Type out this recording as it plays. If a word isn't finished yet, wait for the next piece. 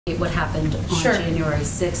what happened on Sure. January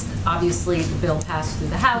 6th. Obviously, the bill passed through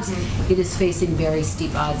the House. It is facing very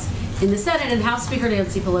steep odds in the Senate, and House Speaker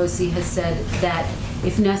Nancy Pelosi has said that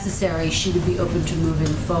if necessary, she would be open to moving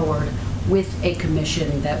forward with a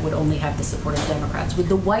commission that would only have the support of Democrats. Would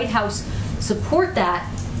the White House support that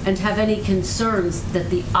and have any concerns that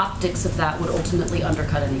the optics of that would ultimately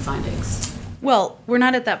undercut any findings? Well, we're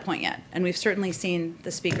not at that point yet, and we've certainly seen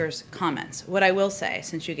the Speaker's comments. What I will say,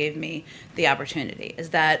 since you gave me the opportunity, is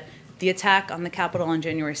that the attack on the Capitol on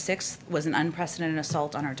January 6th was an unprecedented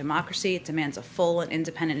assault on our democracy. It demands a full and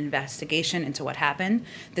independent investigation into what happened.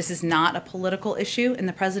 This is not a political issue in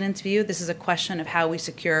the president's view. This is a question of how we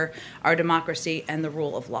secure our democracy and the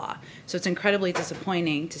rule of law. So it's incredibly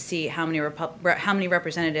disappointing to see how many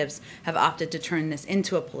representatives have opted to turn this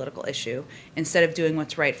into a political issue instead of doing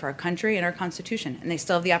what's right for our country and our Constitution. And they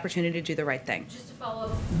still have the opportunity to do the right thing. Just to follow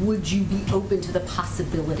up, would you be open to the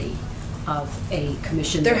possibility of a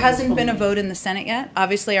commission? There hasn't been a vote in the Senate yet.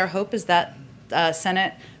 Obviously, our hope is that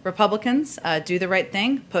Senate Republicans do the right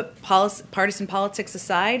thing, put partisan politics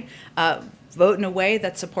aside, vote in a way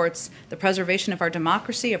that supports the preservation of our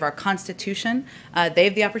democracy, of our Constitution. They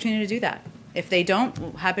have the opportunity to do that. If they don't,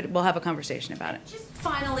 we'll have a conversation about it. Just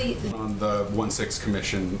finally, on the 1-6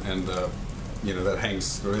 commission and that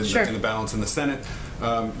hangs in, Sure. in the balance in the Senate,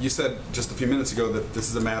 you said just a few minutes ago that this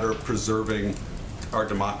is a matter of preserving our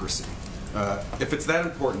democracy. If it's that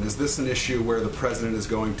important, is this an issue where the president is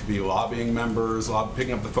going to be lobbying members,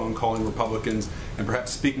 picking up the phone, calling Republicans, and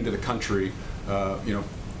perhaps speaking to the country,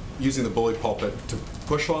 using the bully pulpit to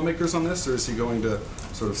push lawmakers on this, or is he going to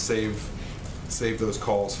sort of save those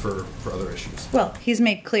calls for other issues? Well, he's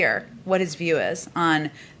made clear what his view is on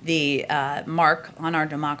the mark on our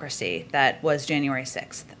democracy that was January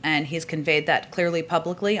 6th. And he's conveyed that clearly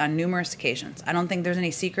publicly on numerous occasions. I don't think there's any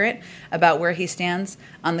secret about where he stands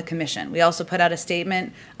on the commission. We also put out a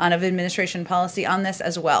statement on of administration policy on this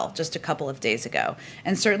as well, just a couple of days ago.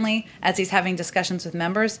 And certainly, as he's having discussions with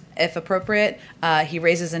members, if appropriate, he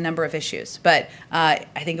raises a number of issues. But I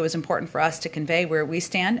think it was important for us to convey where we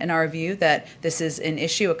stand in our view that this is an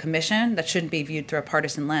issue, a commission, that shouldn't be viewed through a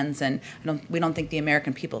partisan lens. And we don't think the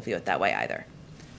American people view it that way either.